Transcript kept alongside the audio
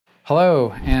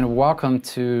Hello, and welcome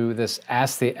to this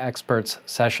Ask the Experts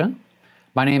session.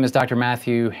 My name is Dr.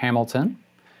 Matthew Hamilton.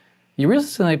 You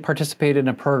recently participated in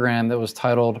a program that was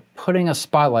titled Putting a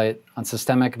Spotlight on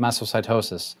Systemic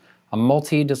Mastocytosis, a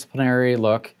multidisciplinary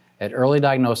look at early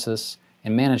diagnosis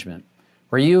and management,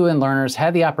 where you and learners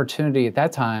had the opportunity at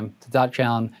that time to jot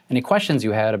down any questions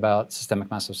you had about systemic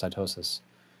mastocytosis.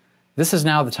 This is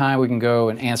now the time we can go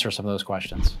and answer some of those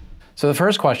questions. So the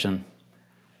first question,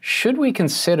 should we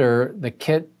consider the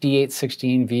KIT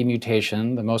D816V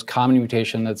mutation, the most common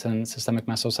mutation that's in systemic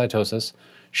mastocytosis,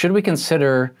 should we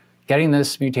consider getting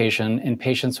this mutation in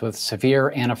patients with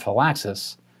severe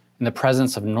anaphylaxis in the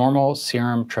presence of normal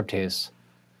serum tryptase?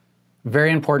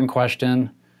 Very important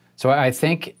question. So I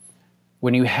think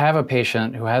when you have a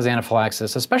patient who has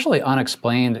anaphylaxis, especially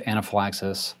unexplained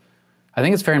anaphylaxis, I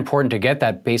think it's very important to get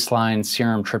that baseline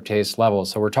serum tryptase level.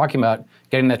 So we're talking about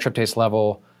getting that tryptase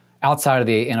level outside of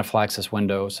the anaphylaxis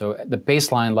window, so the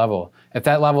baseline level. If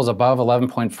that level is above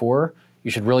 11.4,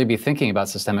 you should really be thinking about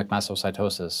systemic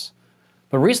mastocytosis.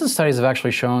 But recent studies have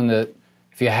actually shown that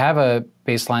if you have a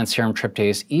baseline serum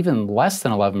tryptase even less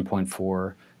than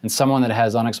 11.4 in someone that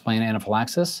has unexplained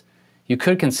anaphylaxis, you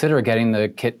could consider getting the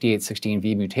KIT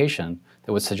D816V mutation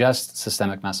that would suggest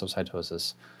systemic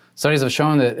mastocytosis. Studies have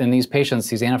shown that in these patients,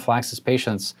 these anaphylaxis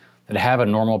patients that have a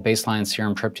normal baseline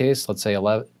serum tryptase, let's say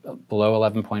below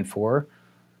 11.4,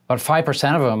 about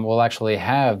 5% of them will actually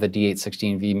have the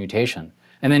D816V mutation.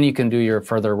 And then you can do your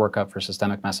further workup for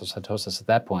systemic mastocytosis at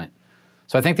that point.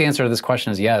 So I think the answer to this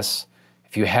question is yes.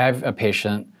 If you have a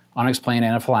patient, unexplained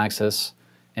anaphylaxis,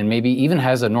 and maybe even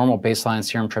has a normal baseline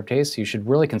serum tryptase, you should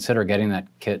really consider getting that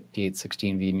KIT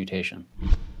D816V mutation.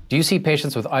 Do you see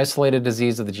patients with isolated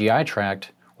disease of the GI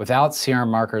tract without serum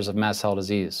markers of mast cell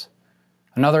disease?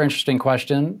 Another interesting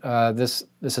question, this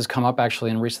has come up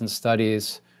actually in recent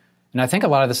studies, and I think a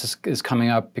lot of this is coming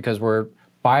up because we're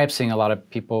biopsying a lot of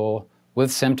people with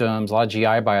symptoms, a lot of GI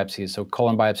biopsies, so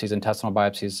colon biopsies, intestinal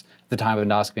biopsies at the time of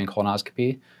endoscopy and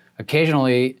colonoscopy.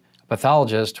 Occasionally, a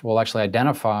pathologist will actually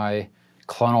identify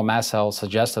clonal mast cells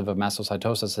suggestive of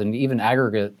mastocytosis and even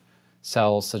aggregate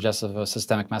cells suggestive of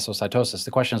systemic mastocytosis.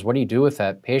 The question is, what do you do with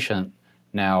that patient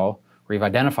now where you've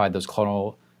identified those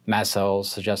clonal mast cells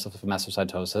suggestive of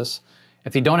mastocytosis?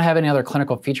 If you don't have any other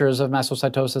clinical features of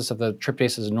mastocytosis, if the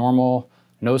tryptase is normal,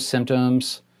 no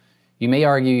symptoms, you may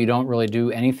argue you don't really do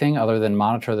anything other than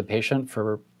monitor the patient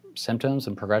for symptoms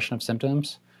and progression of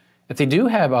symptoms. If they do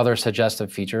have other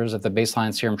suggestive features, if the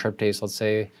baseline serum tryptase, let's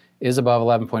say, is above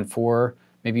 11.4,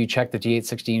 maybe you check the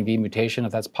D816V mutation.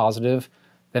 If that's positive,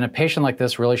 then a patient like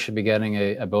this really should be getting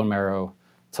a bone marrow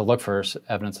to look for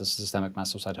evidence of systemic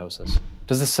mastocytosis.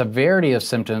 Does the severity of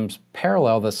symptoms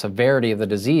parallel the severity of the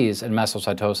disease in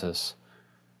mastocytosis?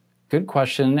 Good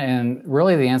question, and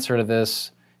really the answer to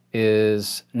this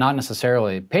is not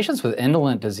necessarily. Patients with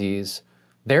indolent disease,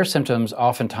 their symptoms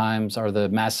oftentimes are the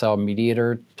mast cell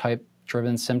mediator type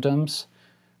driven symptoms,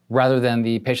 rather than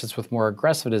the patients with more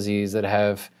aggressive disease that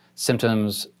have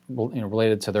symptoms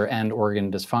related to their end organ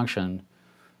dysfunction.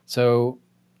 So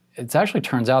it actually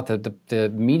turns out that the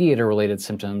mediator-related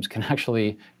symptoms can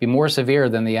actually be more severe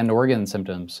than the end organ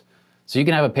symptoms. So you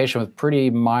can have a patient with pretty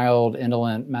mild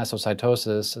indolent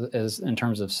mastocytosis in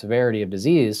terms of severity of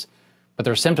disease, but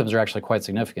their symptoms are actually quite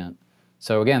significant.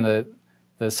 So again,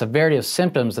 the severity of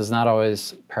symptoms does not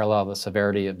always parallel the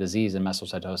severity of disease in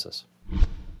mastocytosis.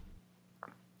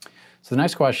 So the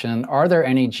next question, are there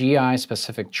any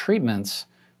GI-specific treatments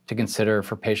to consider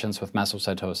for patients with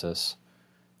mastocytosis?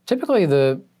 Typically,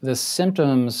 the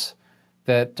symptoms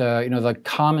that, the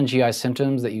common GI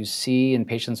symptoms that you see in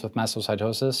patients with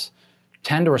mastocytosis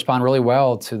tend to respond really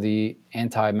well to the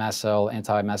anti-mast cell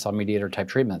mediator type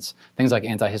treatments. Things like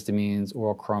antihistamines,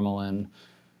 oral cromolyn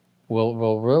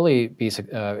will really be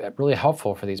really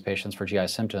helpful for these patients for GI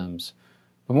symptoms.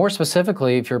 But more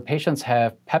specifically, if your patients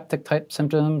have peptic type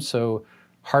symptoms, so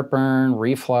heartburn,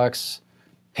 reflux,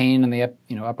 pain in the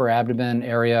upper abdomen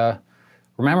area,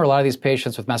 remember, a lot of these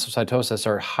patients with mastocytosis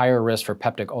are at higher risk for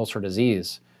peptic ulcer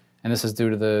disease, and this is due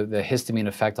to the histamine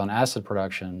effect on acid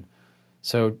production.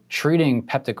 So treating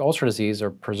peptic ulcer disease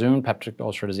or presumed peptic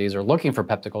ulcer disease or looking for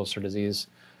peptic ulcer disease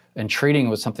and treating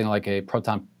with something like a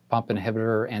proton pump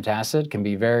inhibitor antacid can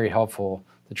be very helpful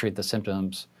to treat the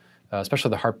symptoms, especially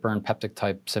the heartburn peptic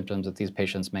type symptoms that these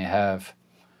patients may have.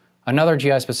 Another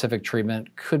GI-specific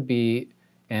treatment could be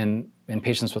in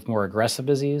patients with more aggressive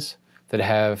disease that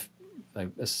have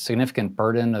a significant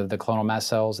burden of the clonal mast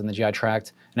cells in the GI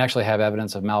tract and actually have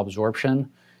evidence of malabsorption.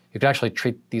 You could actually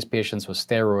treat these patients with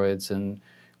steroids, and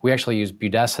we actually use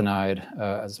budesonide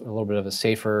as a little bit of a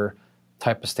safer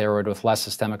type of steroid with less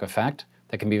systemic effect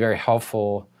that can be very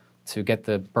helpful to get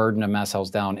the burden of mast cells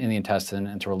down in the intestine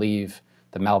and to relieve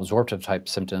the malabsorptive type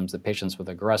symptoms that patients with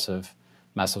aggressive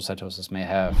mastocytosis may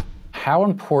have. How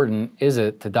important is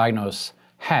it to diagnose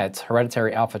HAT,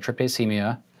 hereditary alpha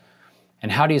tryptasemia,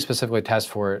 and how do you specifically test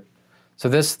for it? So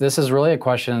this is really a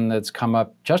question that's come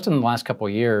up just in the last couple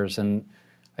of years, and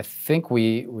I think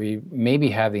we maybe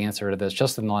have the answer to this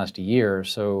just in the last year.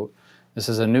 So this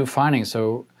is a new finding.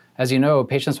 So as you know,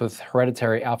 patients with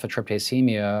hereditary alpha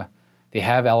tryptasemia, they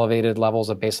have elevated levels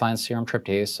of baseline serum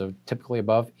tryptase, so typically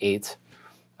above 8.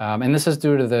 And this is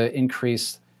due to the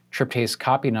increased tryptase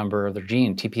copy number of their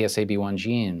gene, TPSAB1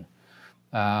 gene.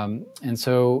 And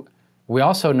so we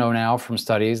also know now from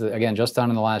studies, that, again, just done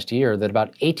in the last year, that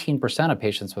about 18% of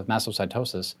patients with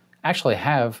mastocytosis actually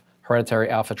have hereditary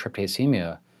alpha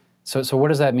tryptasemia. So what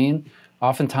does that mean?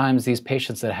 Oftentimes, these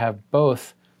patients that have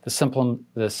both the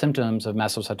symptoms of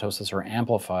mastocytosis are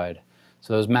amplified.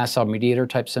 So those mast cell mediator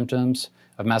type symptoms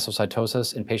of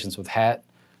mastocytosis in patients with HAT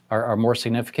are more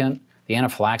significant. The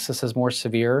anaphylaxis is more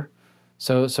severe.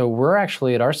 So we're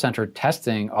actually at our center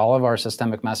testing all of our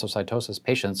systemic mastocytosis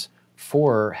patients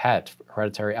for HAT,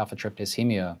 hereditary alpha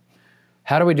tryptasemia.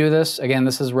 How do we do this? Again,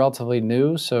 this is relatively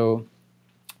new, so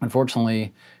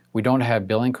unfortunately, we don't have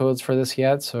billing codes for this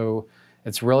yet, so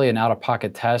it's really an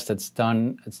out-of-pocket test. It's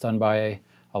done by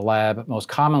a lab, most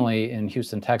commonly in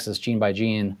Houston, Texas, gene by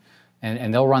gene,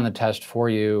 and they'll run the test for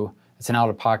you. It's an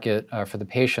out-of-pocket for the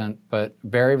patient, but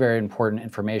very, very important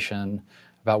information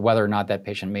about whether or not that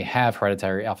patient may have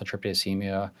hereditary alpha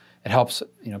tryptasemia. It helps,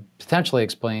 potentially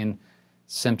explain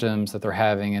symptoms that they're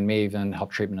having and may even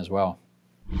help treatment as well.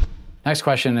 Next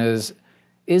question is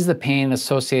the pain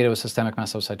associated with systemic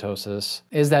mastocytosis,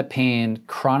 is that pain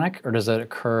chronic or does it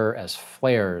occur as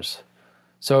flares?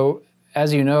 So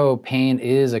as you know, pain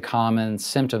is a common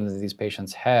symptom that these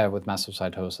patients have with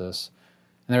mastocytosis.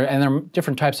 And there are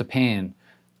different types of pain.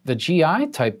 The GI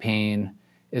type pain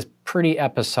is pretty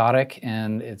episodic,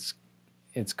 and it's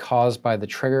caused by the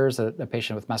triggers that a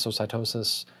patient with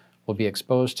mastocytosis will be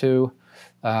exposed to.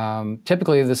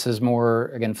 Typically, this is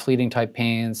more, again, fleeting type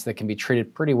pains that can be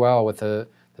treated pretty well with the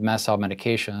mast cell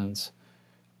medications.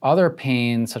 Other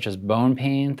pains, such as bone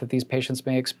pain that these patients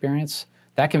may experience,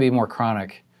 that can be more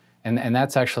chronic, and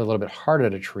that's actually a little bit harder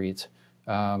to treat.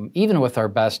 Even with our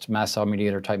best mast cell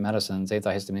mediator type medicines,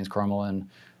 antihistamines, cromolyn,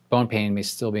 bone pain may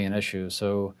still be an issue.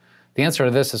 So the answer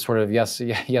to this is sort of yes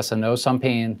and no. Some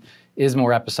pain is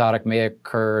more episodic, may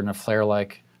occur in a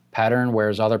flare-like pattern,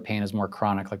 whereas other pain is more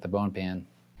chronic, like the bone pain.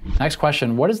 Next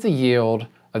question, what is the yield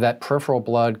of that peripheral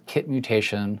blood KIT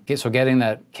mutation? So getting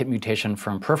that KIT mutation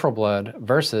from peripheral blood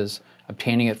versus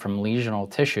obtaining it from lesional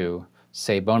tissue,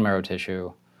 say bone marrow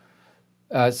tissue.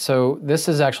 So this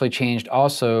has actually changed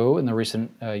also in the recent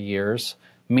years,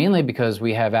 mainly because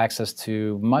we have access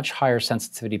to much higher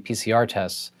sensitivity PCR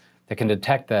tests that can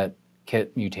detect that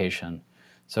KIT mutation.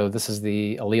 So this is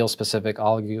the allele-specific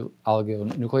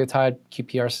oligonucleotide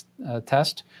qPCR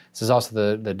test. This is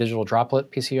also the digital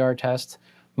droplet PCR test.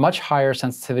 Much higher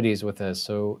sensitivities with this.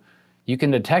 So you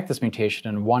can detect this mutation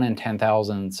in 1 in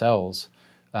 10,000 cells.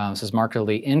 This is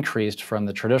markedly increased from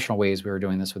the traditional ways we were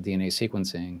doing this with DNA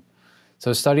sequencing.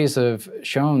 So studies have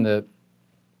shown that,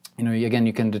 again,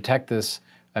 you can detect this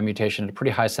mutation at a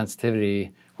pretty high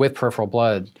sensitivity with peripheral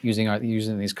blood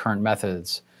using these current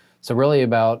methods. So really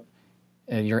about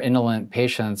your indolent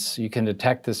patients, you can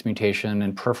detect this mutation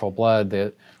in peripheral blood,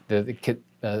 the KIT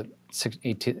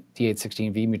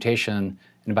D816V mutation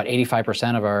in about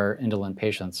 85% of our indolent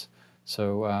patients.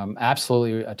 So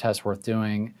absolutely a test worth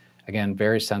doing. Again,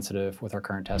 very sensitive with our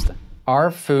current testing.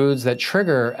 Are foods that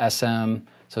trigger SM,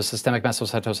 so systemic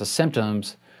mastocytosis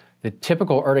symptoms, the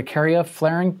typical urticaria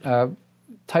flaring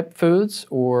type foods,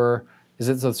 or is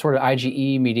it the sort of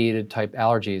IgE-mediated type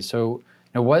allergies? So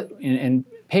in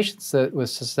patients with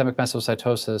systemic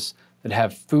mastocytosis that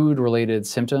have food-related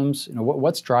symptoms,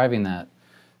 what's driving that?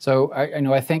 So I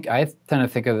tend to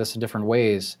think of this in different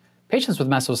ways. Patients with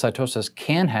mastocytosis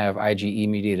can have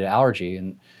IgE-mediated allergy,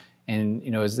 and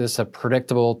is this a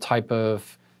predictable type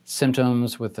of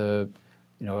symptoms with a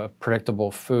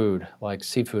predictable food like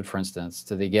seafood, for instance?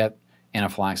 Do they get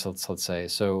anaphylaxis, let's say?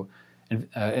 So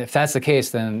if that's the case,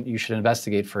 then you should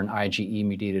investigate for an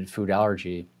IgE-mediated food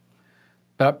allergy.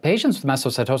 But patients with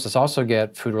mastocytosis also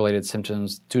get food-related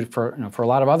symptoms for a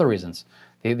lot of other reasons.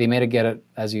 They may get it,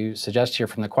 as you suggest here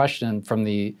from the question, from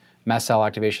the mast cell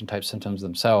activation type symptoms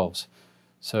themselves.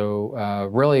 So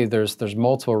really, there's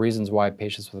multiple reasons why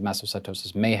patients with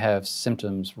mastocytosis may have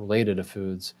symptoms related to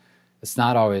foods. It's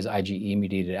not always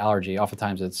IgE-mediated allergy.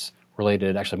 Oftentimes it's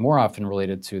related, actually more often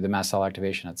related to the mast cell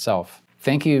activation itself.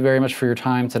 Thank you very much for your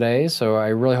time today. So I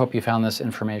really hope you found this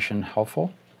information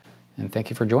helpful. and thank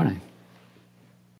you for joining.